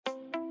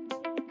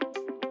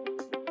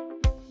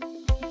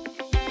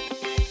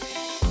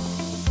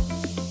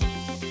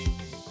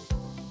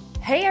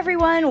Hey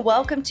everyone,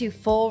 welcome to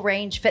Full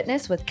Range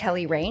Fitness with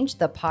Kelly Range,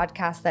 the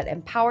podcast that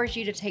empowers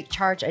you to take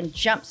charge and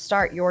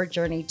jumpstart your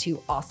journey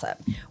to awesome.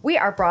 We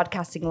are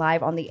broadcasting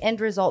live on the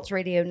End Results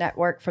Radio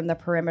Network from the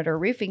Perimeter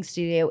Roofing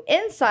Studio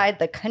inside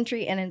the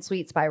Country Inn and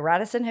Suites by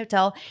Radisson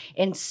Hotel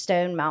in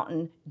Stone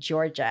Mountain,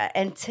 Georgia.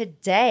 And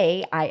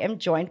today I am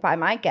joined by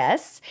my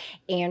guests,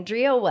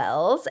 Andrea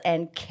Wells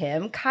and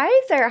Kim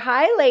Kaiser.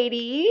 Hi,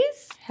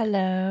 ladies.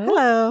 Hello.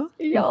 Hello.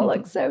 Y'all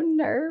look so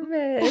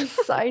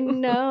nervous. I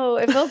know.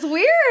 It feels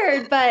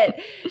weird, but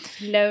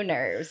no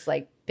nerves.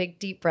 Like big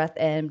deep breath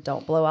in.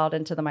 Don't blow out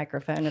into the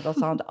microphone. It'll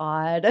sound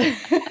odd.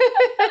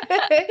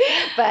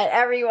 But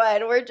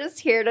everyone, we're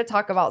just here to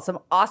talk about some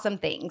awesome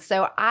things.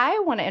 So I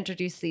want to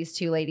introduce these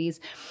two ladies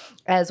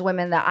as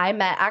women that I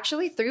met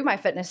actually through my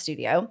fitness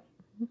studio.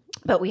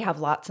 But we have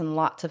lots and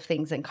lots of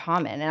things in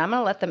common. And I'm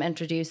going to let them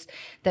introduce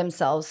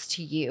themselves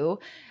to you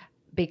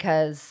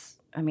because,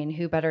 I mean,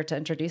 who better to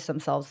introduce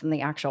themselves than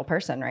the actual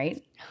person,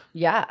 right?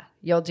 Yeah,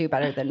 you'll do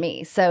better than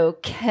me. So,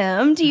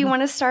 Kim, do you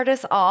want to start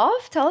us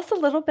off? Tell us a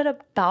little bit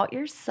about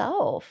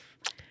yourself.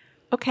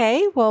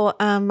 Okay. Well,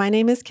 my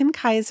name is Kim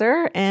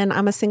Kaiser, and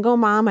I'm a single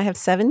mom. I have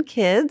 7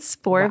 kids.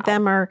 2 of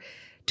them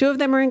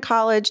are in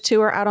college,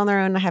 2 are out on their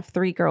own. I have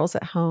 3 girls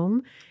at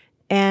home.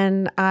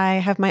 And I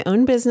have my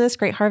own business,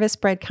 Great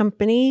Harvest Bread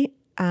Company.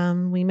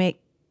 We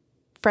make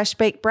fresh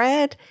baked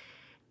bread.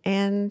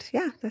 And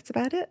yeah, that's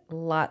about it.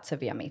 Lots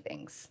of yummy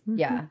things. Mm-hmm.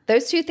 Yeah.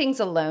 Those 2 things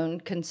alone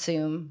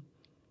consume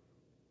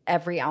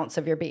every ounce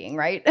of your being,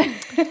 right?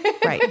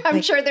 Right.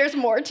 I'm sure there's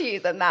more to you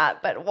than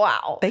that, but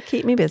wow. They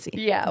keep me busy.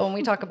 Yeah. When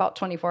we talk about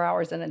 24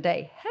 hours in a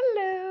day.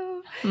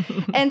 Hello.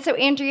 And so,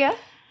 Andrea,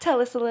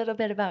 tell us a little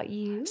bit about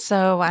you.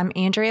 So I'm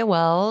Andrea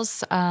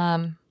Wells.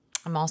 I'm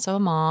also a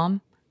mom.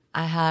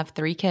 I have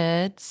 3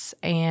 kids,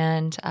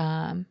 and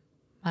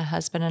my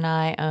husband and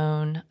I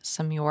own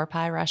some Your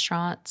Pie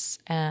restaurants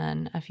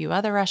and a few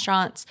other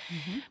restaurants,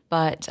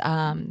 but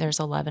there's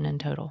 11 in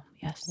total.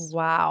 Yes.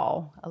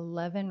 Wow.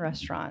 11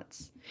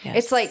 restaurants. Yes.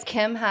 It's like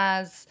Kim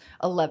has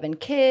 11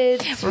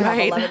 kids, you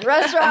Right. have 11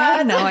 restaurants. I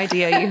had no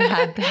idea you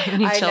had that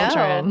many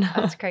children. Know.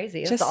 That's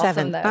crazy. Just It's awesome,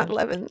 7, though. not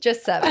 11.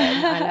 Just 7.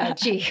 I know.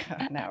 Gee,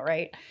 I know,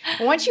 right?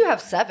 Once you have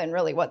 7,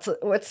 really, what's one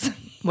more?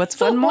 What's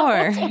one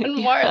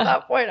more at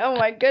that point? Oh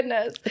my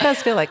goodness. It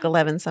does feel like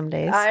 11 some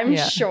days. I'm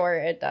Yeah. sure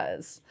it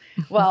does.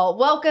 Well,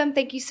 welcome.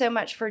 Thank you so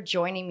much for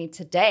joining me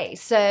today.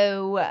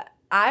 So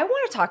I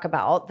want to talk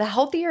about the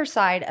healthier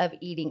side of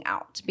eating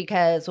out,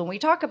 because when we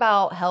talk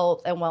about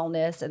health and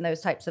wellness and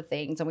those types of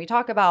things, and we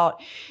talk about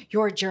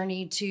your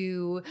journey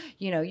to,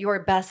 your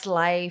best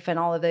life and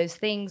all of those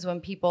things,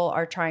 when people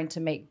are trying to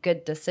make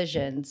good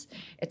decisions,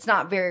 it's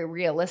not very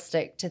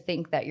realistic to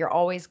think that you're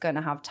always going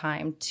to have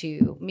time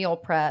to meal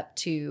prep,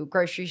 to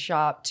grocery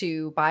shop,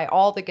 to buy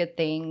all the good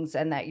things,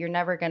 and that you're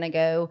never going to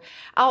go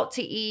out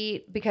to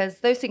eat,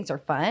 because those things are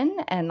fun.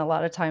 And a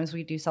lot of times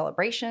we do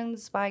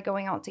celebrations by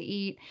going out to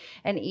eat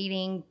and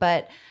eating.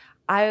 But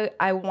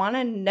I want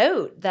to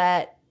note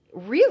that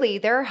really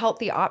there are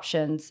healthy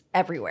options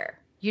everywhere.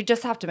 You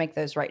just have to make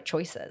those right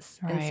choices.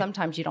 Right. And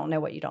sometimes you don't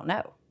know what you don't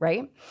know,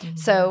 right? Mm-hmm.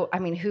 So, I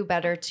mean, who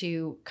better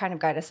to kind of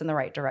guide us in the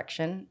right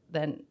direction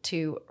than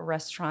 2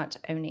 restaurant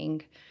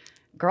owning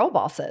girl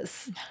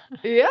bosses?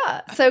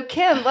 Yeah. So,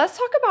 Kim, let's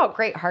talk about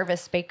Great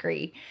Harvest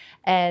Bakery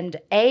and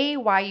A,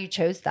 why you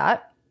chose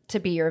that to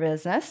be your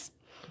business.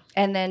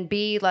 And then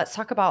B, let's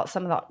talk about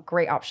some of the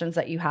great options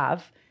that you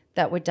have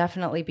that would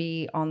definitely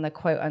be on the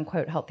quote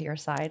unquote healthier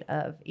side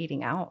of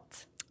eating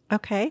out.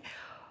 Okay.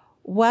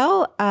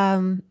 Well,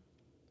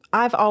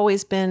 I've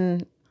always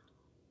been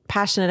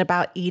passionate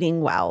about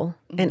eating well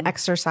and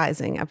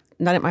exercising. I've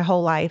done it my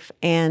whole life.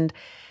 And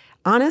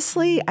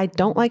honestly, I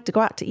don't like to go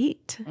out to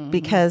eat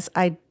because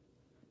I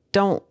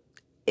don't.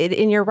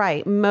 And you're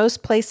right.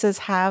 Most places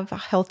have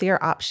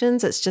healthier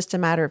options. It's just a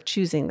matter of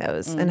choosing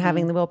those and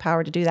having the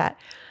willpower to do that.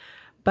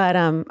 But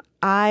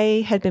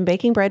I had been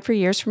baking bread for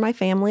years for my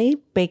family,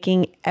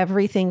 baking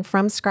everything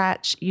from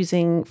scratch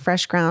using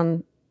fresh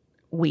ground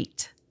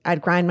wheat.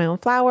 I'd grind my own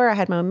flour. I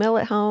had my own mill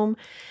at home,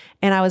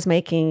 and I was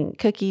making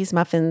cookies,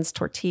 muffins,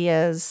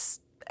 tortillas,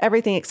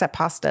 everything except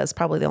pasta is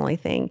probably the only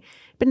thing.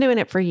 Been doing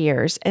it for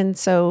years. And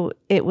so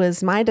it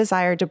was my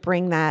desire to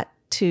bring that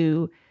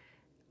to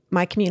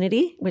my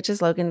community, which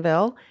is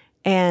Loganville.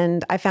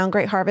 And I found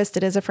Great Harvest.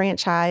 It is a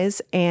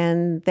franchise,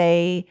 and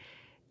they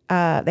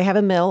have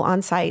a mill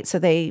on site.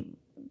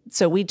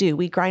 So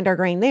we grind our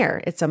grain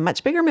there. It's a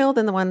much bigger mill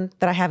than the one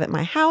that I have at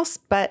my house.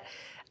 But,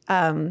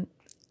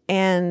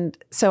 and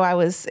so I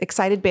was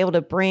excited to be able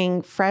to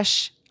bring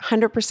fresh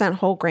 100%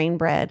 whole grain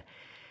bread.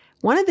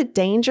 One of the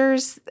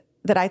dangers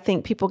that I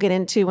think people get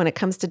into when it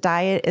comes to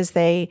diet is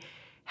they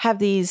have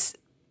the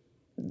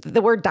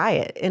word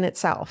diet in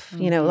itself,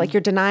 like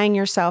you're denying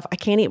yourself. I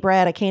can't eat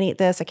bread. I can't eat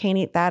this. I can't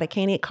eat that. I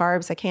can't eat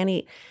carbs. I can't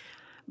eat,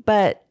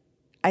 but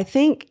I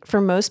think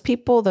for most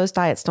people, those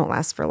diets don't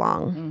last for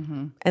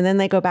long. And then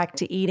they go back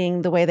to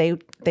eating the way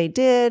they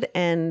did,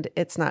 and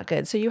it's not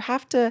good. So you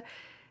have to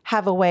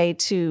have a way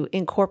to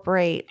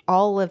incorporate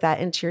all of that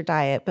into your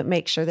diet, but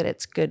make sure that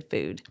it's good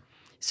food.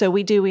 So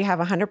we have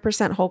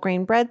 100% whole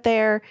grain bread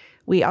there.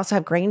 We also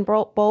have grain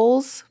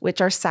bowls,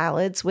 which are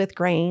salads with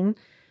grain,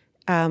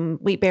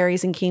 wheat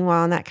berries and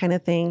quinoa and that kind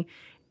of thing.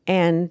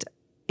 And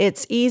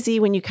it's easy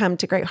when you come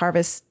to Great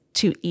Harvest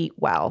to eat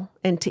well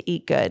and to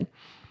eat good.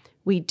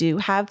 We do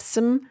have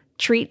some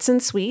treats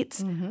and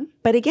sweets,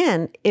 but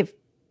again, if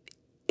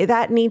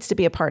that needs to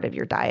be a part of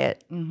your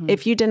diet.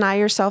 If you deny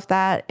yourself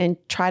that and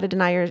try to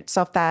deny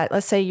yourself that,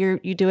 let's say you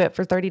do it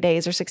for 30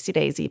 days or 60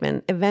 days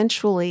even,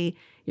 eventually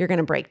you're going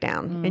to break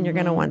down and you're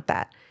going to want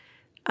that.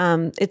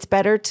 It's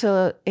better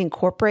to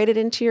incorporate it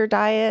into your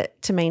diet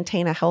to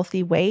maintain a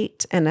healthy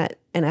weight and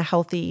a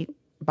healthy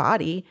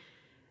body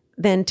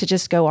than to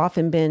just go off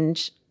and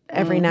binge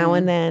every now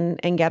and then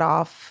and get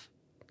off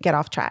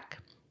track.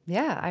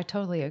 Yeah, I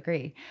totally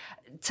agree.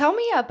 Tell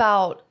me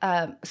about,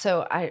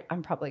 so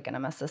I'm probably going to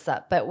mess this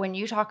up, but when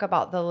you talk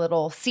about the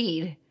little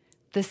seed,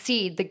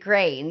 the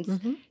grains,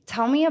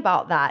 tell me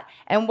about that.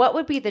 And what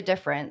would be the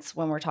difference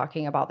when we're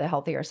talking about the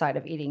healthier side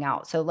of eating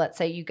out? So let's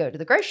say you go to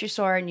the grocery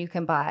store and you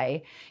can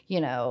buy,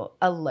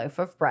 a loaf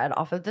of bread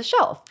off of the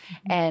shelf.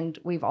 And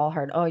we've all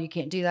heard, oh, you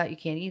can't do that. You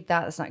can't eat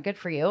that. It's not good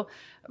for you.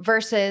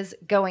 Versus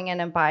going in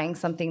and buying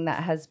something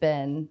that has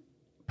been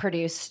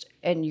produced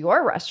in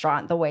your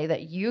restaurant the way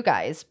that you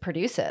guys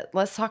produce it.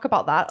 Let's talk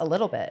about that a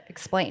little bit.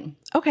 Explain.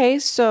 Okay,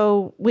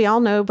 so we all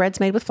know bread's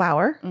made with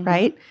flour,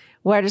 right?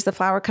 Where does the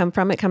flour come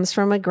from? It comes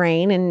from a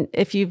grain. And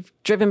if you've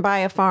driven by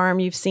a farm,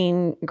 you've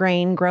seen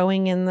grain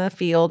growing in the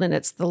field and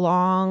it's the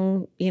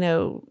long,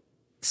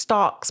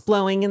 stalks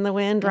blowing in the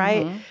wind,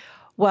 right?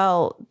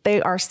 Well,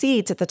 they are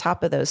seeds at the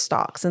top of those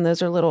stalks. And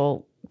those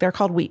are they're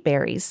called wheat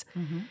berries.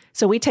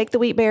 So we take the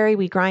wheat berry,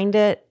 we grind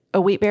it. A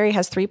wheat berry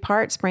has 3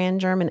 parts, bran,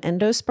 germ, and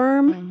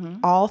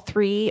endosperm. All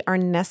 3 are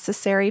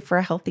necessary for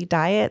a healthy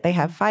diet. They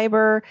have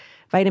fiber,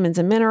 vitamins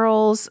and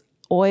minerals,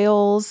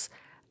 oils,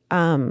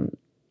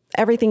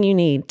 everything you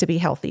need to be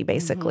healthy,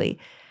 basically.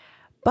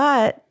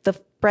 But the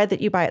bread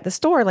that you buy at the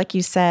store, like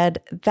you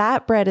said,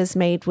 that bread is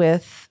made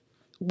with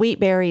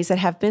wheat berries that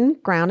have been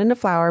ground into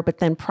flour, but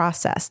then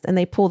processed. And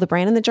they pull the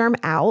bran and the germ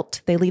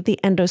out. They leave the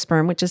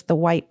endosperm, which is the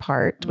white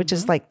part, which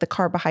is like the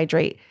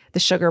carbohydrate, the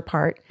sugar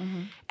part.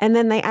 And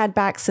then they add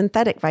back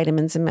synthetic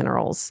vitamins and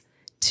minerals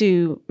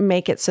to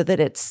make it so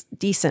that it's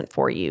decent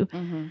for you.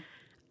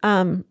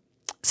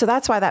 So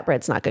that's why that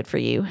bread's not good for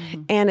you.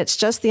 And it's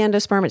just the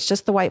endosperm. It's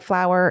just the white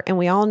flour. And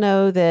we all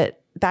know that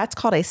that's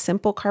called a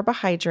simple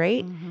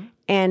carbohydrate.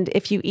 And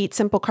if you eat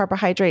simple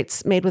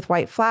carbohydrates made with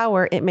white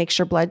flour, it makes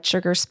your blood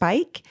sugar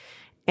spike.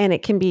 And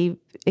it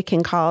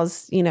can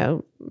cause,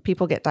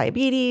 people get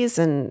diabetes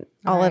and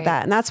all of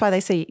that. And that's why they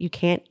say you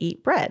can't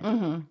eat bread.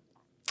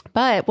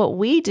 But what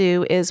we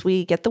do is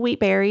we get the wheat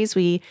berries.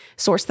 We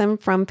source them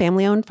from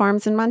family-owned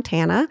farms in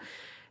Montana.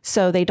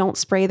 So they don't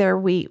spray their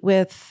wheat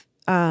with,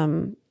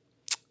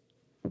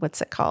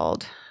 what's it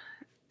called?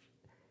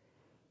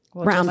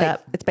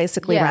 Roundup. It's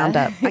basically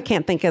Roundup. I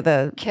can't think of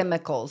the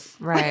chemicals.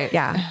 Right.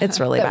 Yeah, it's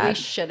really that bad. we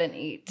shouldn't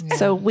eat. Yeah.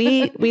 So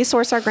we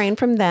source our grain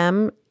from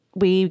them.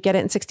 We get it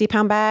in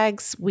 60-pound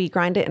bags. We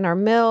grind it in our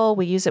mill.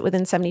 We use it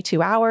within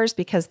 72 hours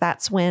because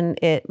that's when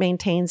it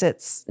maintains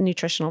its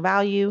nutritional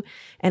value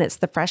and it's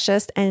the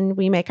freshest. And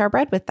we make our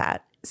bread with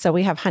that. So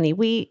we have honey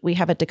wheat. We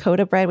have a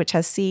Dakota bread, which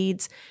has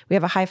seeds. We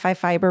have a high-fi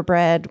fiber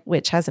bread,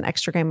 which has an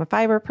extra gram of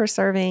fiber per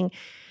serving.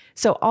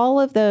 So all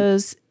of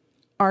those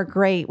are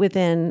great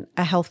within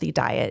a healthy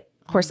diet.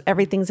 Of course,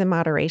 everything's in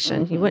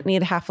moderation. You wouldn't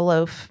eat half a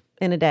loaf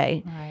in a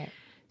day. Right.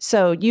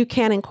 So you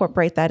can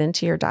incorporate that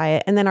into your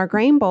diet. And then our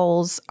grain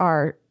bowls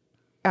are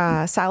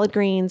salad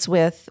greens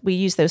we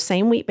use those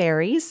same wheat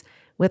berries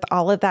with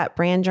all of that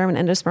bran, germ,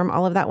 and endosperm,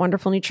 all of that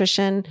wonderful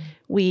nutrition.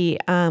 We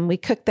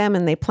cook them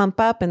and they plump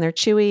up and they're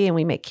chewy, and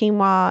we make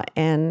quinoa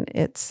and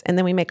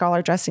then we make all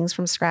our dressings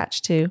from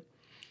scratch too.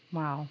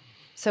 Wow.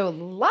 So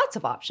lots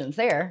of options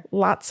there.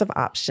 Lots of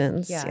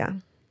options. Yeah.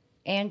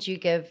 And you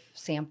give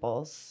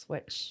samples,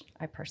 which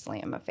I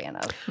personally am a fan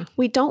of.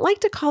 We don't like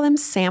to call them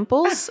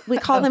samples. We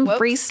call them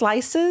free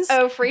slices.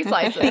 Oh, free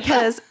slices.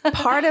 Because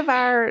part of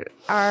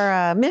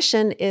our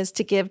mission is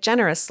to give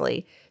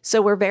generously. So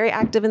we're very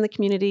active in the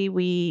community.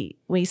 We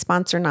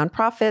sponsor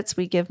nonprofits.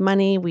 We give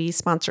money. We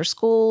sponsor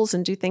schools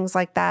and do things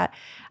like that.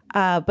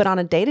 But on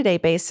a day-to-day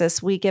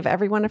basis, we give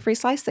everyone a free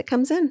slice that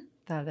comes in.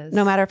 That is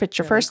no matter if it's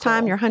your really first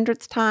time, cool. your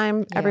 100th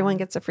time, everyone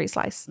gets a free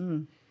slice.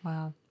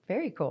 Wow.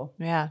 Very cool.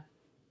 Yeah.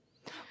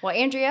 Well,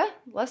 Andrea,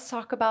 let's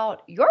talk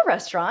about your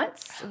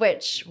restaurants,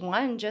 which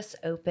one just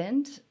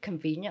opened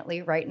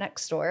conveniently right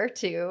next door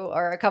to,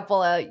 or a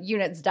couple of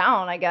units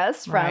down, I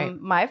guess,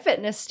 from my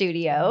fitness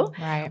studio,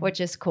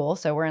 which is cool.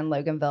 So we're in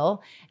Loganville,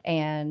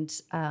 and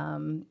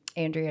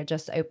Andrea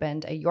just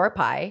opened a Your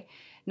Pie.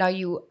 Now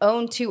you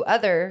own 2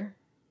 other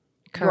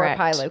Your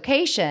Pie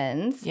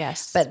locations.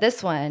 Yes. But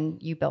this one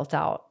you built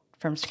out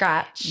from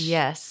scratch.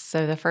 Yes.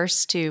 So the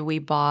first 2 we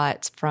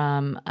bought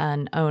from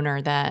an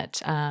owner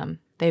that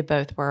they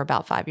both were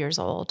about 5 years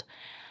old.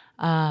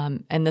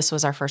 And this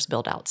was our first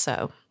build out.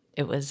 So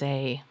it was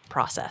a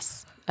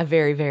process, a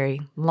very, very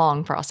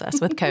long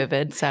process with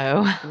COVID.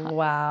 So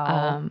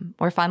wow.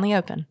 We're finally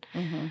open.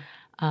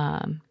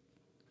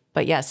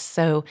 But yes,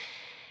 so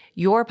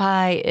your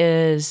pie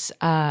is,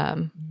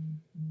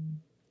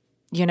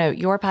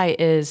 your pie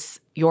is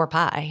your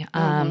pie.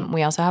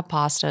 We also have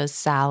pastas,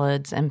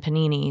 salads, and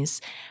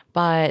paninis,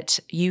 but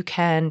you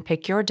can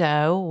pick your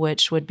dough,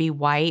 which would be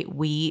white,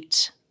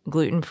 wheat,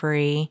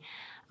 gluten-free.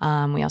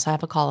 We also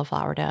have a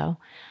cauliflower dough.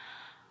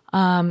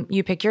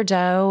 You pick your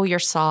dough, your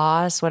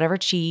sauce, whatever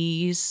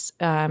cheese,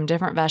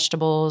 different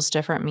vegetables,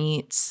 different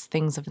meats,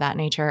 things of that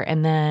nature.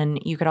 And then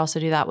you could also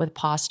do that with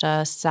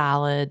pasta,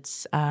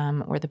 salads,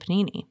 or the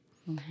panini.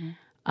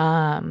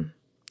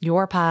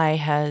 Your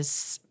Pie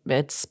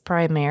it's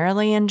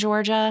primarily in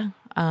Georgia.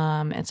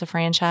 It's a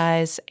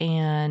franchise,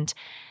 and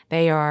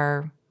they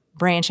are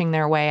branching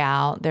their way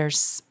out.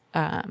 There's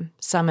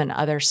some in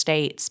other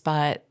states,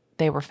 but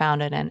they were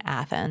founded in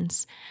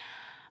Athens.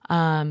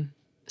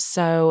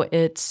 So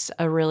it's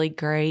a really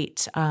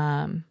great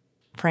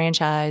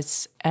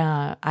franchise.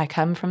 I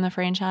come from the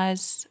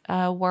franchise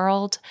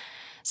world.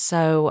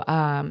 So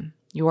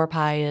Your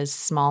Pie is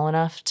small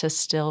enough to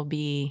still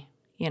be,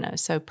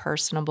 so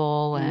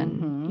personable,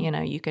 and,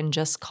 you can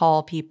just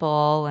call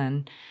people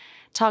and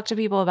talk to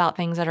people about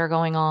things that are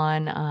going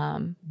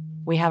on.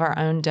 We have our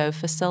own dough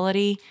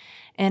facility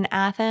in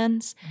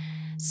Athens.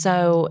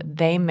 So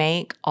they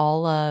make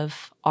all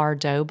of our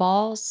dough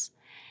balls,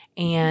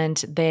 and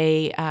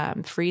they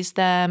freeze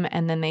them,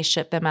 and then they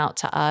ship them out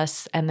to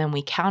us, and then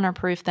we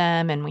counterproof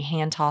them, and we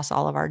hand toss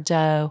all of our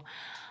dough.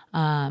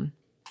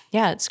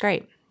 It's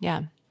great.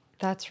 Yeah.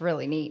 That's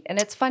really neat. And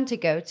it's fun to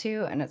go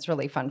to, and it's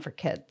really fun for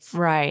kids.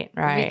 Right.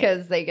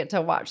 Because they get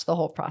to watch the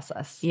whole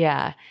process.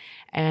 Yeah.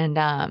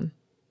 And,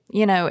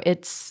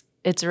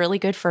 it's really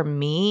good for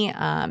me.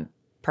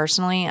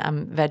 Personally,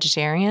 I'm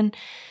vegetarian,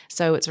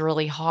 so it's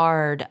really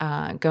hard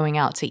going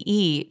out to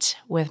eat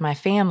with my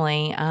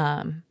family.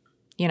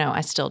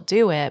 I still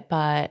do it,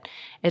 but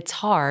it's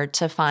hard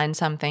to find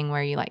something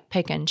where you like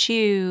pick and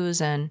choose,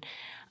 and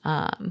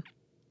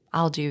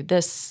I'll do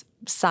this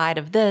side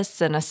of this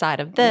and a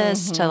side of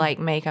this to like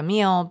make a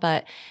meal.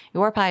 But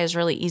Your Pie is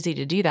really easy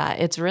to do that.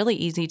 It's really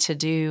easy to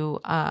do,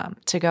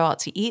 to go out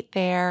to eat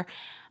there,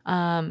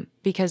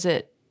 because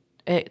it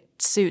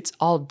suits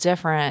all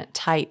different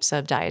types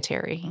of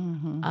dietary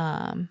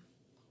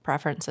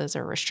preferences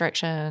or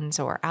restrictions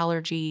or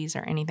allergies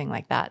or anything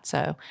like that.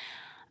 So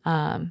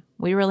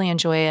we really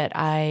enjoy it.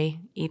 I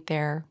eat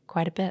there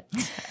quite a bit.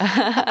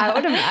 I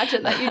would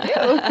imagine that you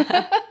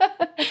do.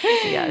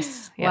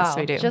 Yes, wow.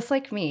 We do. Just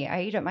like me,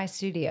 I eat at my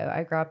studio.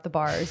 I grab the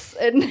bars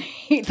and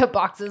eat the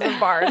boxes of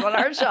bars on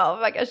our shelf.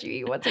 I guess you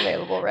eat what's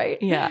available, right?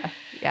 Yeah.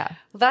 Well,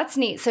 that's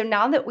neat. So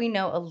now that we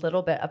know a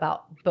little bit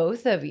about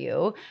both of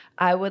you,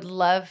 I would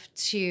love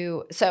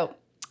to. So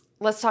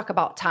let's talk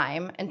about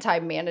time and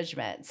time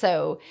management.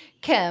 So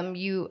Kim,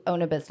 you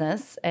own a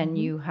business and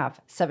you have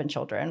 7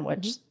 children,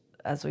 which,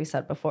 as we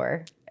said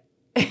before,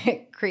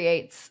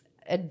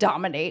 it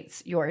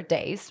dominates your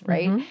days,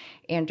 right?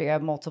 Andrea,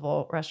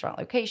 multiple restaurant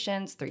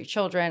locations, 3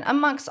 children,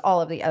 amongst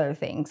all of the other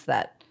things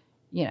that,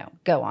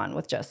 go on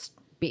with just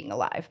being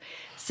alive.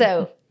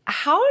 So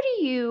how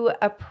do you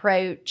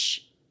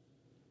approach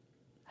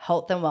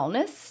health and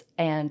wellness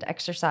and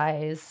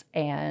exercise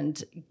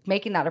and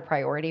making that a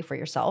priority for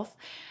yourself?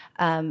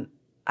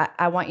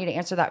 I want you to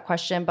answer that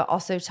question, but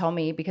also tell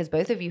me, because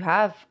both of you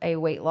have a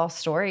weight loss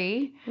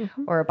story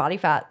or a body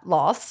fat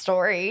loss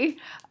story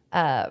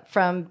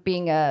from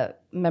being a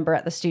member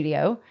at the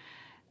studio.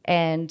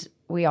 And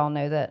we all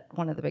know that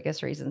one of the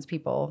biggest reasons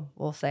people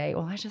will say,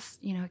 well, I just,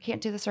 I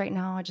can't do this right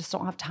now. I just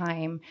don't have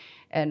time.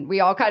 And we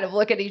all kind of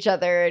look at each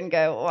other and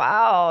go,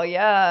 wow,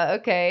 yeah,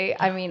 okay.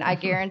 I mean, I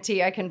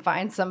guarantee I can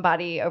find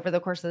somebody over the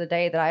course of the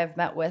day that I have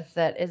met with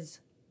that is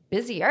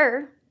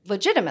busier,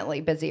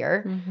 legitimately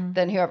busier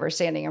than whoever's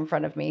standing in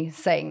front of me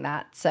saying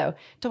that. So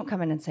don't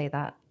come in and say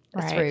that.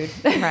 That's rude.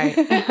 Right.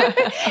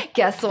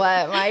 Guess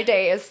what? My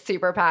day is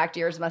super packed.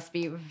 Yours must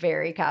be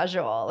very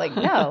casual. Like,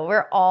 no,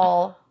 we're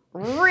all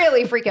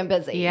really freaking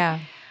busy. Yeah.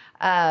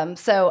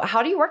 So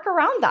how do you work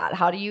around that?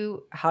 How do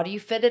you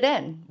fit it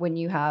in when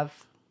you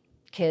have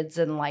kids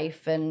and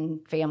life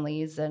and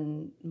families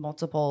and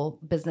multiple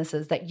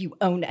businesses that you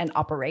own and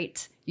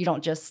operate? You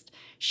don't just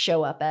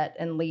show up at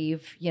and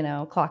leave,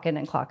 clock in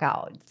and clock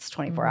out. It's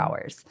 24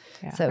 hours.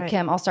 Yeah. So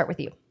Kim, I'll start with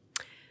you.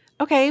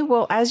 Okay.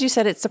 Well, as you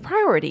said, it's a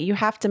priority. You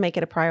have to make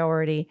it a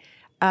priority.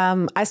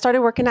 I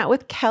started working out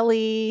with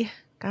Kelly.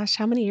 Gosh,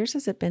 how many years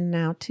has it been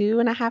now?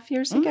 2.5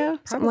 years ago?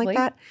 Something like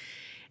that.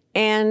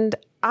 And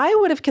I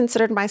would have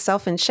considered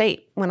myself in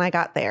shape when I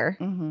got there.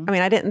 I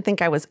mean, I didn't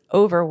think I was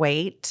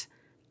overweight,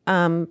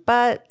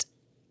 but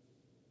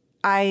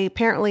I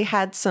apparently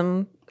had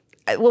some.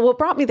 Well, what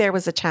brought me there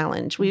was a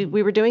challenge. We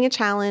were doing a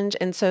challenge,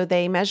 and so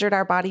they measured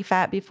our body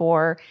fat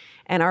before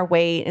and our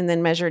weight, and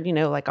then measured,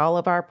 like all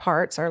of our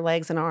parts, our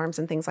legs and arms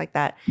and things like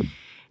that.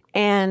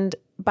 And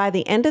by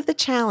the end of the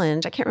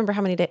challenge, I can't remember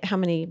how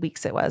many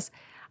weeks it was,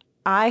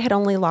 I had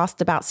only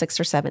lost about 6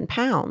 or 7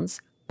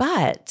 pounds,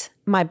 but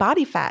my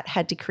body fat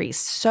had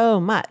decreased so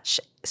much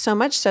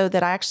so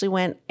that I actually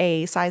went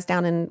a size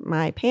down in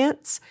my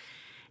pants,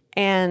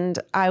 and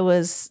I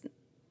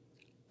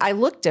I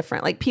look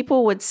different. Like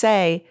people would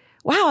say,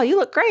 wow, you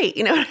look great.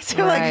 You know,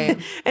 so Right. like,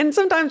 and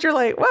sometimes you're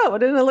like, whoa,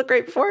 didn't I look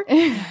great before?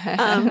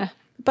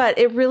 But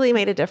it really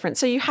made a difference.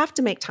 So you have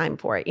to make time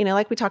for it. You know,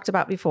 like we talked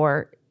about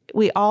before,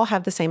 we all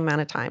have the same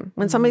amount of time.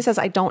 When somebody says,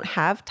 I don't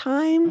have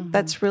time,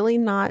 that's really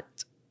not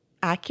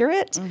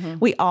accurate.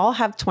 We all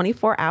have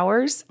 24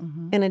 hours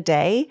in a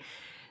day.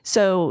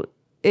 So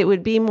it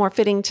would be more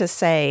fitting to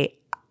say,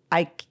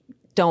 I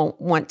don't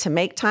want to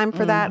make time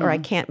for that, or I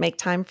can't make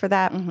time for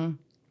that,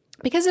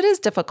 because it is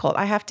difficult.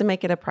 I have to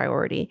make it a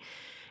priority.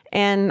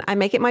 And I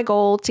make it my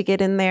goal to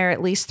get in there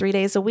at least 3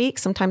 days a week.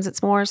 Sometimes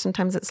it's more,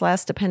 sometimes it's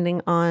less,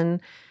 depending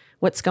on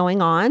what's going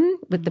on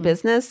with the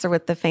business or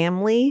with the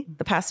family.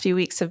 The past few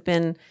weeks have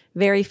been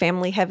very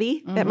family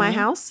heavy at my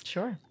house.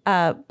 Sure.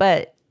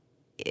 But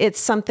it's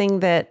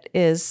something that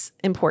is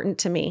important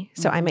to me.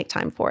 So I make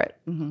time for it.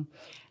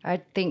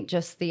 I think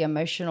just the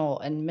emotional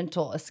and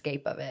mental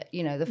escape of it.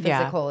 You know, the Yeah.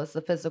 physical is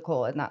the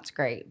physical, and that's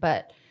great.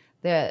 But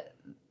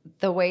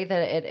the way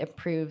that it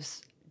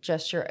improves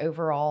just your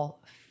overall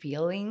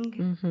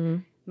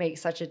feeling makes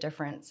such a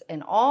difference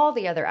in all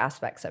the other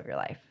aspects of your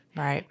life.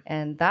 Right.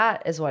 And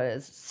that is what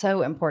is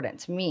so important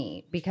to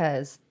me,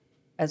 because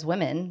as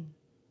women,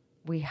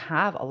 we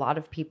have a lot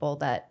of people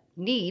that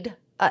need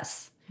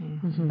us,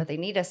 but they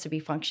need us to be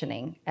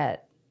functioning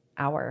at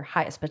our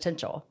highest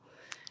potential.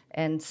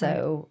 And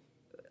so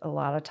a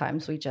lot of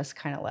times we just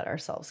kind of let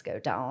ourselves go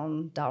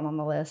down on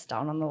the list,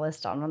 down on the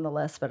list, down on the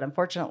list. But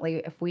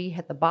unfortunately, if we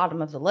hit the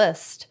bottom of the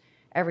list,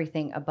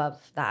 everything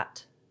above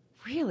that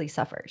really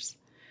suffers.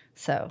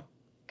 So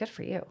good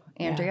for you,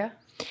 Andrea.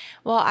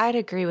 Well, I'd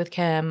agree with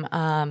Kim.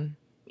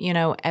 You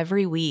know,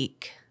 every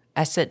week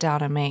I sit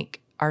down and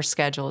make our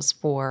schedules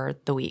for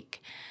the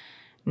week.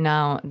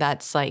 Now,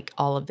 that's like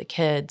all of the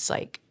kids,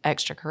 like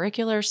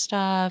extracurricular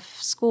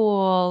stuff,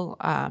 school,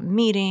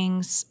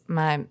 meetings.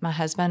 My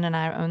husband and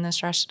I own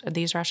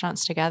these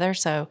restaurants together,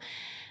 so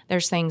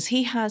there's things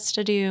he has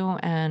to do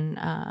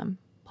and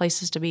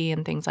places to be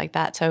and things like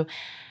that. So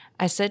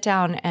I sit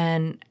down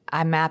and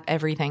I map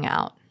everything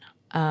out.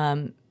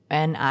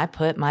 And I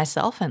put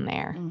myself in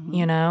there.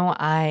 You know,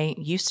 I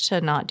used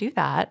to not do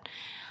that.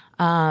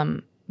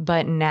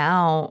 But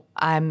now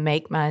I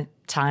make my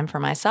time for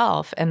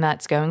myself, and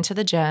that's going to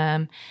the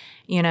gym.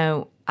 You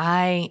know,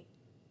 I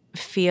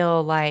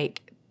feel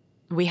like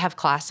we have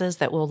classes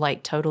that will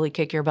like totally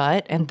kick your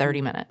butt in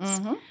 30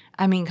 minutes.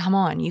 I mean, come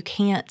on. You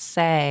can't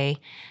say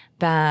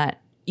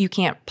that you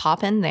can't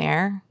pop in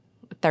there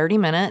 30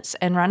 minutes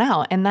and run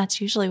out. And that's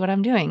usually what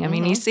I'm doing. I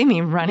mean, you see me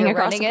running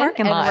across the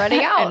parking lot and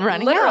running out, and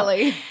running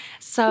literally. out.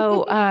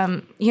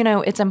 So, you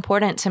know, it's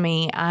important to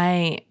me.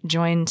 I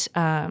joined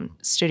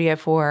Studio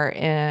 4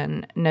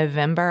 in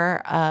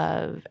November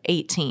of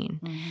 18.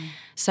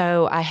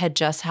 So I had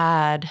just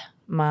had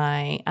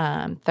my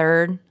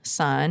third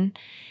son,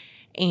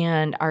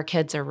 and our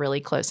kids are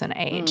really close in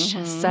age.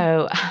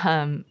 So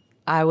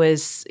I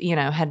was, you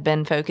know, had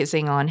been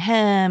focusing on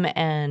him,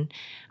 and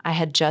I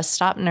had just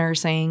stopped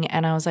nursing,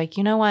 and I was like,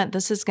 you know what,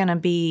 this is going to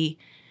be,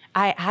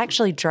 I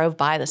actually drove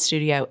by the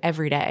studio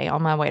every day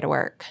on my way to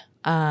work.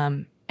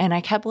 And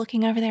I kept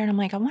looking over there, and I'm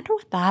like, I wonder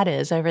what that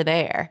is over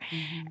there.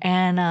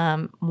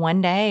 And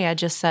one day I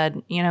just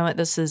said, you know what,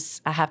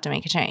 I have to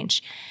make a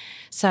change.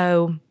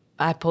 So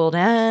I pulled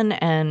in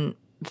and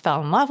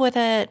fell in love with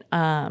it.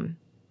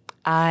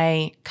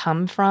 I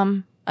come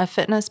from a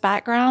fitness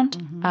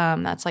background.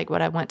 That's like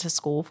what I went to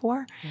school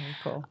for. Very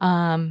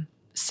cool.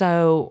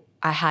 So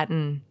I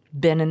hadn't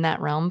been in that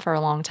realm for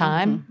a long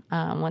time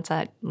once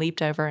I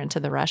leaped over into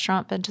the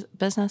restaurant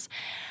business.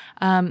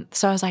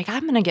 So I was like,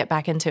 I'm going to get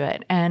back into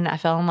it. And I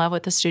fell in love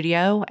with the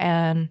studio,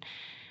 and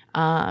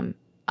I'm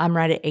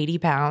right at 80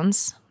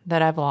 pounds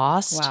that I've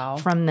lost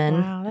from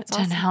then that's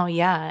to awesome. now.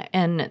 Yeah.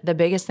 And the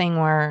biggest thing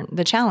were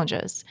the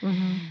challenges.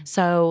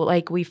 So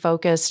like we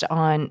focused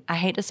on, I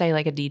hate to say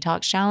like a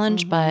detox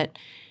challenge, but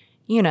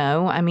you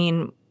know, I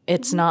mean,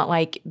 it's not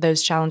like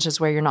those challenges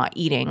where you're not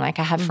eating. Like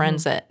I have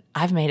friends that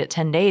I've made it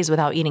 10 days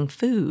without eating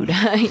food,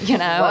 you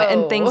know,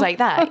 and things like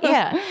that.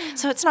 Yeah.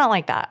 So it's not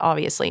like that,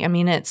 obviously. I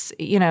mean, it's,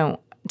 you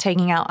know,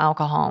 taking out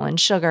alcohol and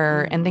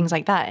sugar and things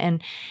like that.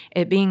 And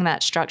it being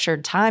that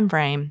structured time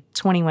frame,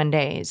 21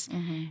 days,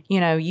 you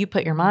know, you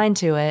put your mind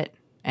to it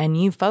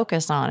and you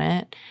focus on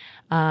it,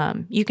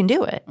 you can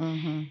do it.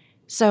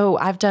 So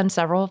I've done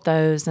several of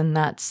those, and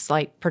that's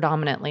like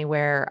predominantly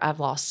where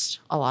I've lost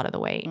a lot of the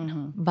weight.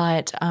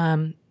 But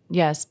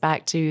yes,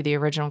 back to the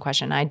original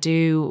question, I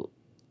do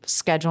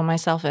schedule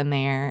myself in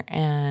there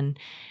and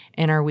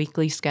in our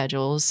weekly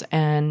schedules,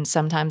 and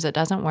sometimes it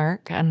doesn't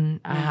work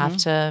and I have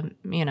to,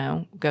 you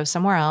know, go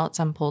somewhere else.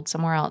 I'm pulled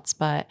somewhere else,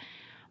 but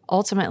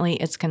ultimately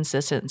it's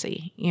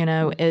consistency. You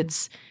know,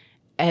 it's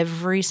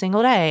every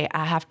single day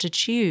I have to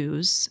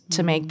choose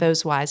to make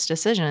those wise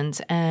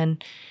decisions.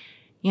 And,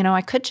 you know,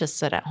 I could just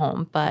sit at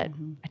home, but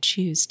I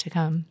choose to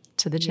come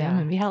to the gym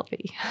and be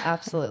healthy.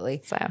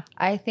 Absolutely. So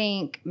I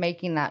think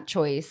making that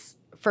choice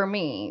for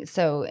me,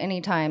 so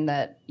anytime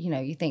that, you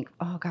know, you think,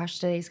 oh gosh,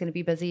 today's going to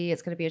be busy,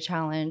 it's going to be a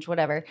challenge,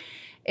 whatever,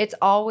 it's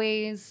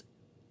always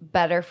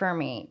better for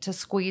me to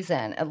squeeze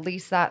in at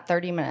least that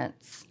 30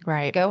 minutes,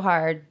 Right. go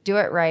hard, do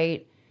it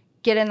right,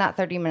 get in that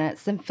 30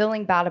 minutes than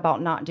feeling bad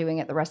about not doing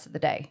it the rest of the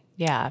day.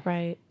 Yeah.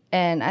 Right.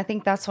 And I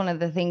think that's one of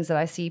the things that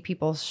I see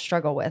people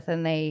struggle with,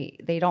 and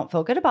they don't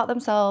feel good about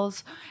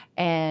themselves,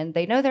 and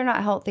they know they're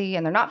not healthy,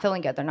 and they're not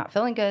feeling good. They're not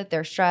feeling good.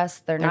 They're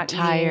stressed. They're not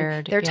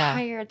tired. Eating. They're Yeah.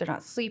 tired. They're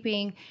not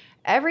sleeping.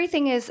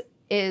 Everything is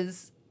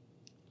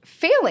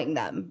failing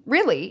them,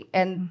 really,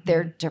 and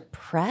they're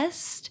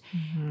depressed.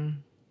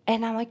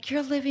 And I'm like,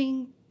 you're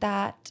living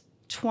that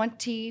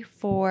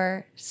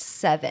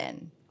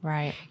 24/7.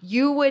 Right.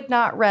 You would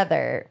not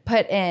rather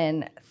put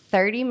in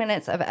 30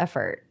 minutes of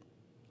effort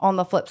on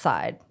the flip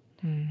side.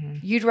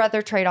 You'd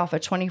rather trade off a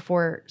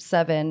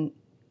 24/7,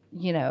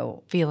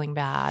 Feeling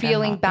bad.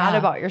 feeling bad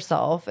about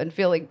yourself and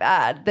feeling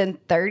bad than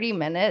 30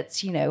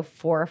 minutes,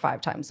 4 or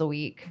 5 times a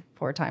week,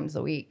 4 times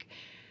a week.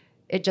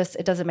 It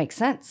doesn't make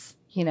sense.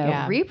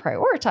 Yeah.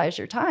 Reprioritize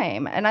your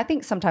time. And I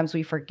think sometimes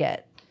we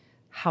forget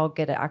how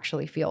good it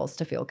actually feels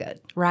to feel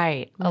good.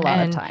 Right. A lot of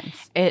And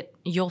times.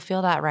 You'll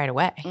feel that right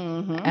away.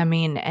 I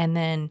mean, and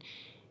then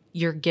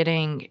you're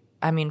getting,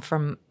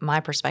 from my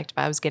perspective,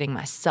 I was getting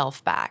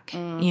myself back,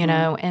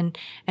 and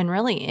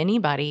really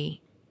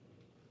anybody,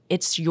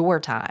 it's your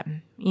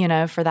time,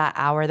 for that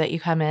hour that you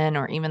come in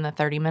or even the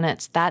 30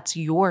 minutes, that's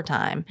your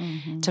time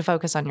to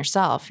focus on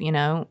yourself. You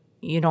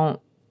don't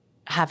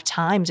have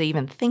time to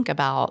even think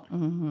about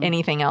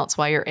anything else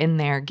while you're in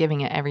there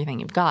giving it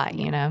everything you've got,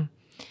 Yeah,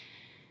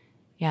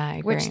 I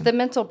agree. Which the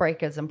mental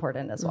break is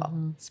important as well,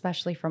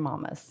 especially for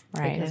mamas.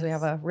 Right. Because we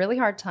have a really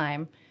hard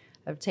time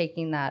of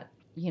taking that,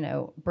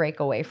 break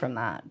away from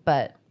that.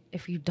 But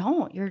if you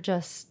don't, you're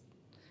just,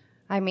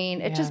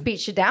 it just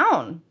beats you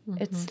down.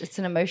 It's such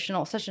an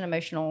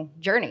emotional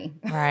journey.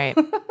 Right.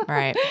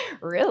 Right.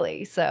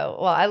 Really. So,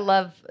 well, I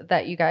love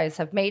that you guys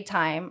have made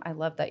time. I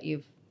love that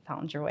you've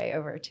found your way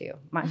over to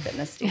my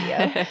fitness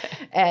studio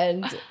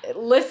and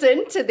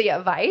listened to the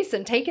advice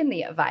and taken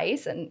the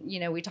advice. And,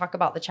 we talk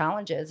about the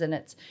challenges, and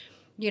it's,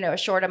 a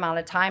short amount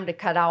of time to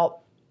cut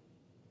out,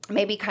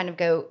 maybe kind of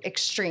go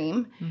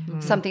extreme,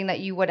 something that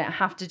you wouldn't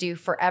have to do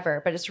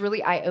forever, but it's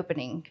really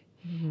eye-opening.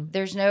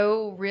 There's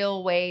no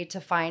real way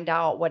to find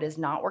out what is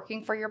not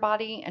working for your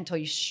body until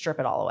you strip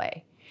it all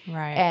away.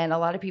 Right. And a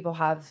lot of people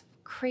have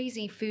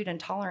crazy food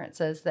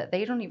intolerances that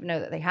they don't even know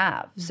that they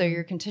have. So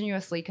you're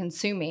continuously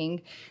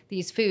consuming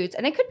these foods,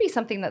 and it could be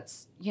something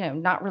that's,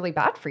 not really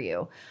bad for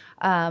you.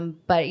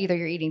 But either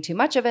you're eating too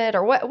much of it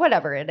or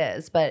whatever it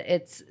is, but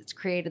it's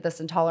created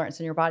this intolerance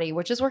in your body,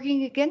 which is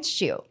working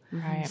against you.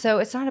 Right. So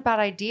it's not a bad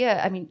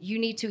idea. You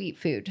need to eat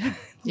food.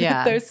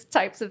 Yeah. Those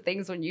types of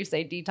things, when you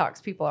say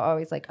detox, people are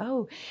always like,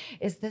 oh,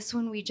 is this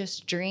when we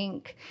just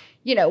drink,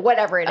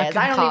 whatever it is?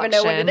 I don't even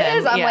know what it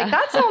is. I'm like,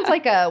 that sounds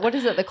like what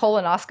is it, the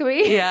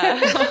colonoscopy?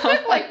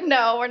 Yeah. Like,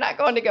 no, we're not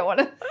going to get one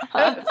of those.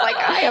 It's like,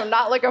 I am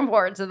not looking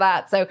forward to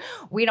that. So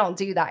we don't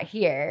do that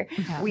here.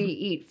 Yeah. We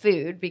eat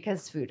food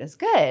because food is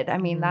good.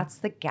 That's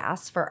the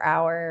gas for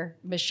our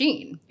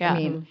machine. Yeah.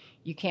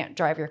 You can't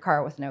drive your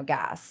car with no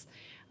gas.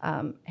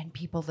 And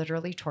people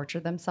literally torture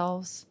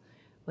themselves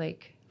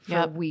like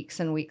for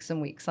weeks and weeks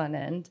and weeks on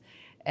end.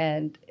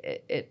 And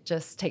it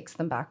just takes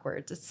them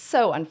backwards. It's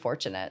so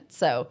unfortunate.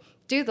 So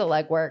do the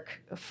legwork,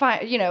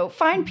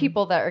 find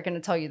people that are going to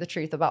tell you the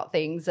truth about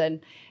things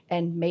and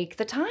make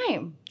the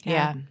time.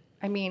 Yeah.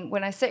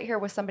 When I sit here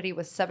with somebody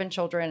with 7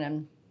 children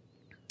and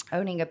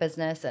owning a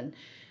business and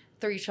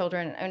 3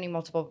 children and owning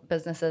multiple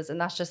businesses,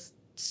 and that's just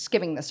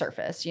skimming the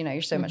surface,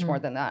 you're so much more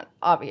than that,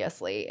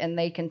 obviously. And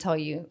they can tell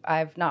you,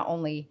 I've not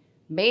only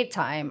made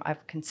time,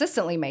 I've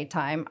consistently made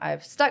time,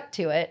 I've stuck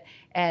to it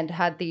and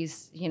had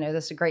these,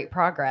 this great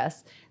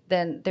progress,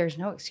 then there's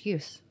no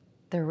excuse.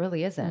 There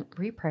really isn't.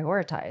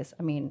 Reprioritize.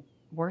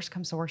 Worst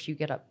comes to worst, you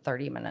get up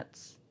 30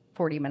 minutes,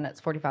 40 minutes,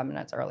 45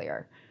 minutes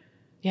earlier.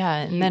 Yeah.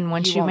 And then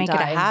once you won't make it a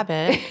die.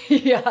 habit,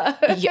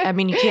 Yeah.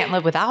 you can't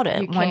live without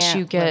it. Once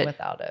you can't live get,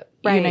 without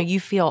it. you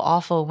feel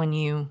awful when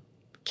you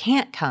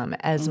can't come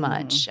as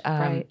much,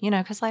 Right.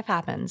 because life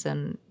happens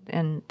and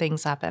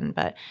things happen,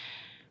 but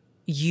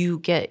you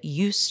get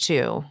used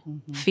to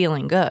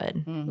feeling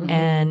good.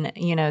 And,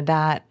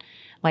 that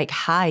like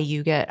high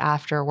you get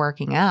after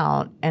working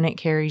out and it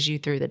carries you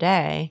through the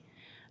day.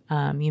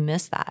 You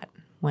miss that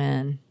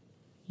when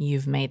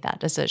you've made that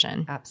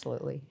decision.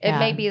 Absolutely. Yeah. It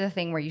may be the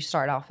thing where you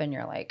start off and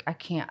you're like, I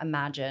can't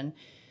imagine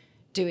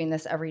doing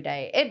this every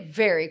day. It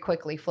very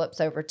quickly flips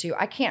over to,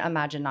 I can't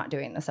imagine not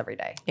doing this every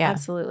day. Yeah.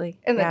 Absolutely.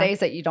 And the Yeah. days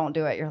that you don't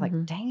do it, you're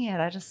like, dang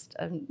it,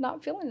 I'm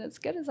not feeling as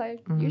good as I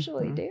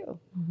usually do.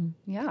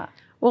 Yeah.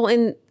 Well,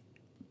 and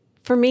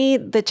for me,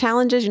 the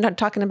challenges you're not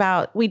talking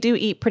about, we do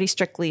eat pretty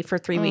strictly for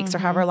 3 weeks or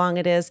however long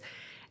it is.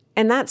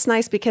 And that's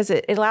nice because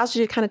it allows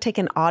you to kind of take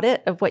an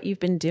audit of what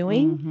you've been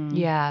doing.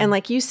 Yeah. And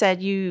like you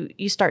said,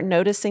 you start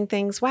noticing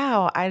things.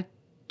 Wow, I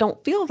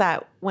don't feel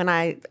that when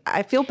I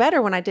feel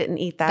better when I didn't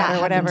eat that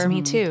or whatever.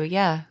 Happened to me too.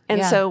 Yeah. And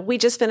yeah. so we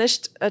just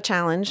finished a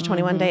challenge,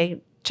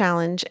 21-day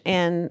challenge.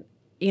 And,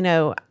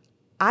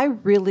 I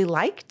really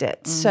liked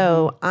it.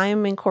 So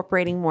I'm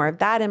incorporating more of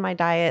that in my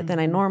diet than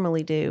I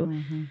normally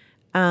do.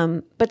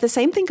 But the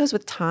same thing goes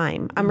with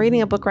time. I'm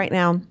reading a book right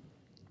now,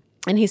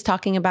 and he's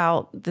talking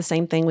about the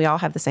same thing. We all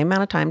have the same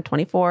amount of time,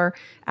 24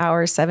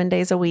 hours, 7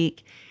 days a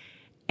week.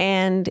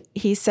 And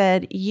he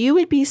said, you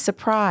would be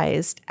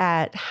surprised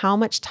at how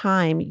much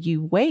time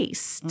you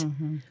waste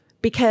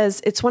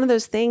because it's one of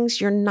those things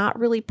you're not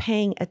really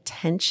paying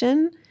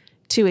attention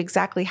to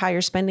exactly how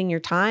you're spending your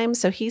time.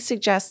 So he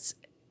suggests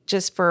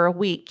just for a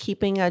week,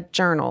 keeping a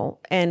journal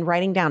and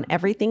writing down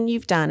everything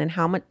you've done and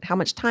how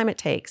much time it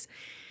takes.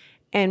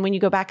 And when you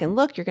go back and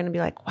look, you're going to be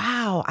like,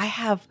 wow, I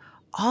have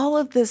all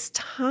of this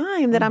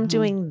time that I'm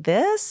doing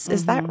this.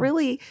 Is that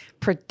really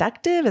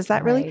productive? Is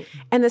that really?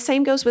 And the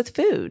same goes with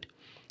food.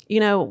 You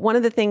know, one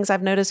of the things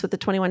I've noticed with the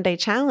 21-day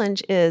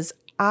challenge is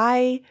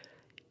I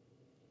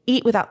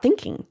eat without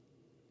thinking.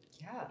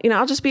 You know,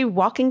 I'll just be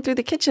walking through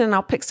the kitchen and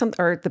I'll pick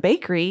or the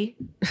bakery.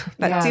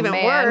 That's even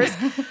worse.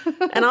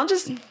 And I'll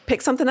just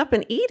pick something up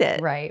and eat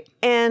it. Right.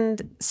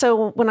 And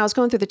so when I was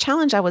going through the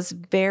challenge, I was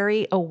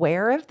very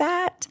aware of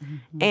that.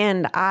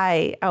 And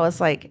I was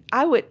like,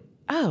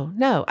 oh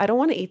no, I don't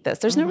want to eat this.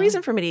 There's no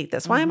reason for me to eat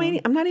this. Why am I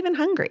eating? I'm not even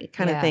hungry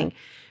kind of thing.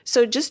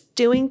 So just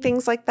doing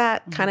things like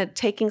that, kind of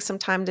taking some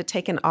time to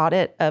take an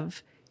audit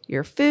of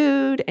your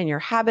food and your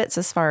habits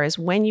as far as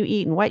when you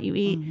eat and what you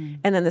eat.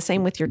 And then the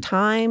same with your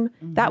time,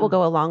 that will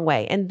go a long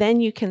way. And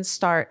then you can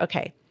start,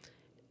 okay,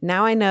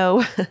 now I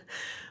know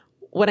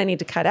what I need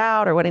to cut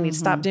out or what I need to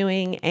stop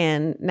doing.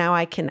 And now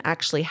I can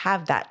actually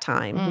have that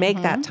time,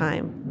 make that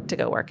time to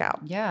go work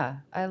out. Yeah,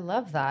 I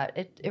love that.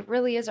 It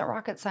really isn't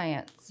rocket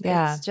science.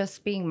 Yeah. It's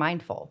just being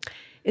mindful.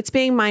 It's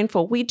being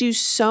mindful. We do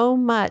so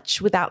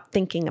much without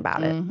thinking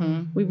about it.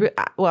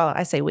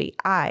 I say we,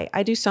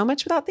 I do so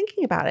much without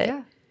thinking about it.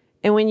 Yeah.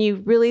 And when you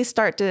really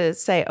start to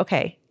say,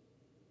 okay,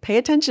 pay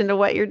attention to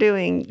what you're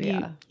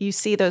doing, you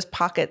see those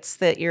pockets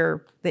that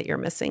you're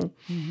missing.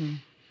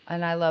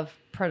 And I love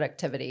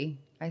productivity.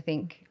 I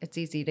think it's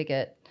easy to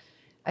get,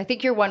 I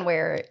think you're one way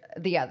or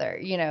the other.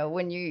 You know,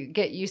 when you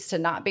get used to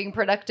not being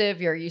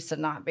productive, you're used to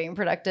not being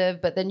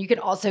productive, but then you can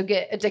also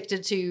get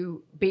addicted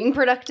to being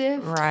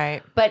productive.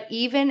 Right. But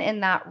even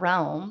in that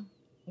realm,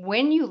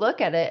 when you look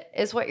at it,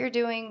 is what you're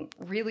doing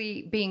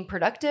really being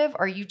productive?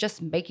 Or are you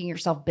just making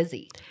yourself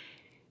busy?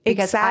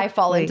 Because I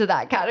fall into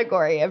that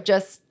category of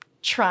just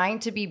trying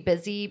to be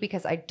busy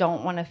because I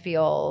don't want to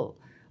feel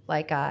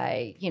like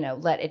I,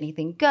 let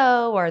anything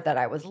go or that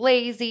I was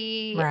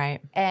lazy. Right.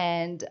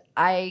 And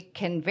I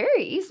can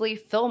very easily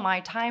fill my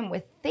time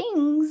with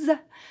things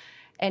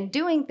and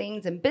doing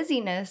things and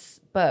busyness,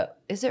 but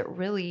is it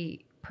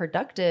really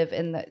productive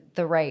in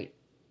the right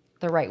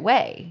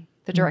way,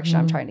 the direction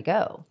I'm trying to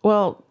go?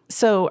 Well,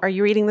 so are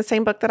you reading the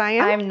same book that I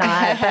am? I'm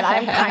not, but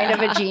I'm kind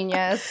of a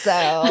genius. So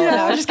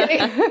no, I'm just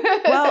kidding.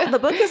 Well, the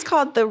book is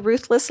called The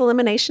Ruthless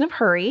Elimination of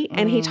Hurry.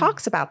 And he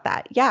talks about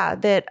that. Yeah.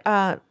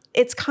 That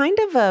it's kind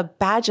of a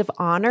badge of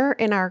honor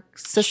in our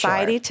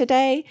society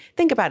today.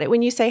 Think about it.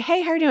 When you say,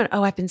 hey, how are you doing?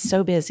 Oh, I've been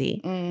so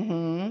busy.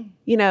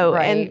 You know,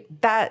 and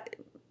that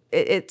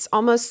it's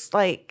almost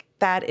like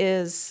that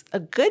is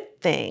a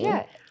good thing.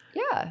 Yeah.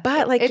 Yeah.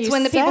 But like it's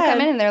when the people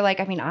come in and they're like,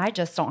 I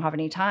just don't have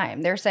any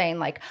time. They're saying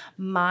like,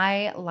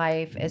 my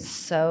life is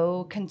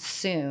so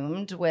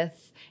consumed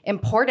with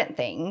important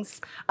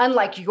things,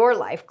 unlike your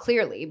life,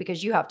 clearly,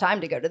 because you have time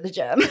to go to the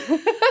gym,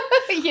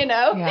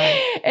 Yeah.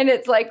 And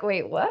it's like,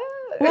 wait, what?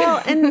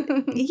 Well,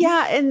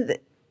 and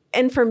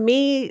and for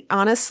me,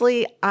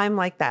 honestly, I'm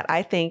like that.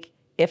 I think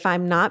if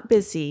I'm not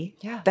busy,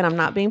 then I'm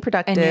not being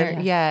productive.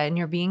 And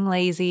you're being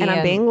lazy. And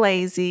I'm being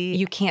lazy.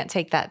 You can't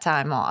take that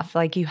time off.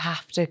 Like you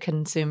have to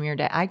consume your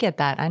day. I get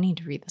that. I need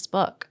to read this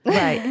book.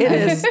 Right. It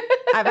is.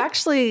 I've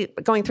actually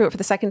going through it for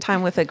the second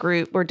time with a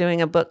group. We're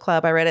doing a book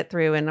club. I read it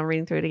through and I'm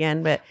reading through it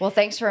again. But well,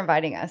 thanks for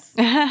inviting us.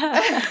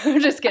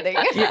 I'm just kidding.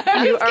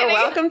 You are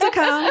welcome to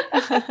come.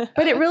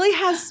 But it really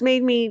has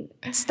made me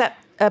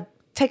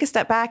take a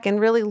step back and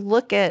really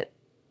look at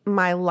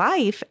my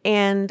life.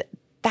 And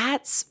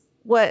that's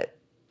what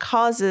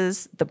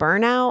causes the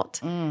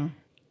burnout,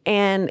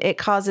 and it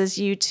causes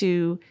you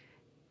to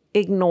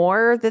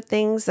ignore the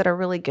things that are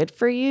really good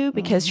for you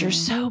because you're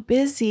so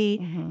busy.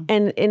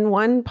 And in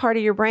one part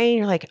of your brain,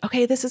 you're like,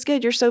 okay, this is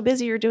good. You're so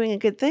busy. You're doing a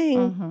good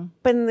thing.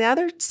 But in the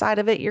other side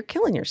of it, you're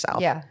killing yourself.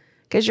 Yeah.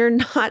 Because you're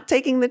not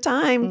taking the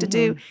time to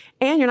do,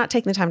 and you're not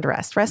taking the time to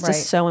rest. Rest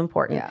is so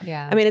important.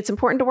 Yeah. I mean, it's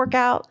important to work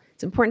out.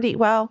 It's important to eat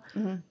well,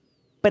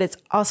 but it's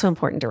also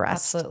important to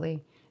rest.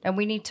 Absolutely. And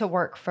we need to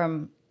work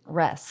from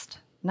rest.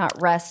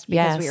 Not rest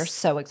because we are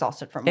so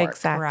exhausted from work.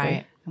 Exactly.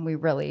 Right. And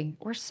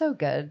we're so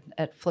good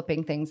at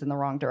flipping things in the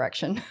wrong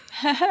direction.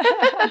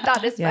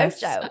 That is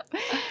Mojo.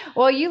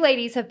 Well, you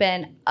ladies have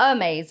been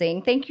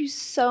amazing. Thank you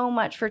so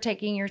much for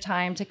taking your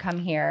time to come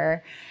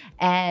here.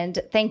 And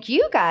thank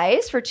you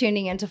guys for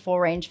tuning into Full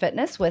Range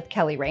Fitness with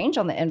Kelly Range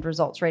on the End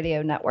Results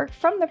Radio Network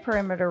from the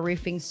Perimeter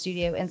Roofing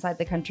Studio inside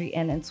the Country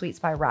Inn and Suites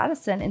by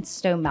Radisson in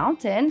Stone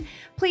Mountain.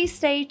 Please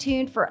stay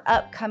tuned for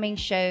upcoming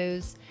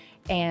shows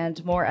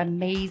and more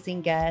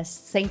amazing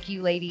guests. Thank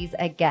you, ladies,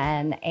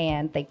 again.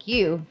 And thank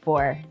you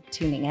for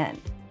tuning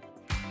in.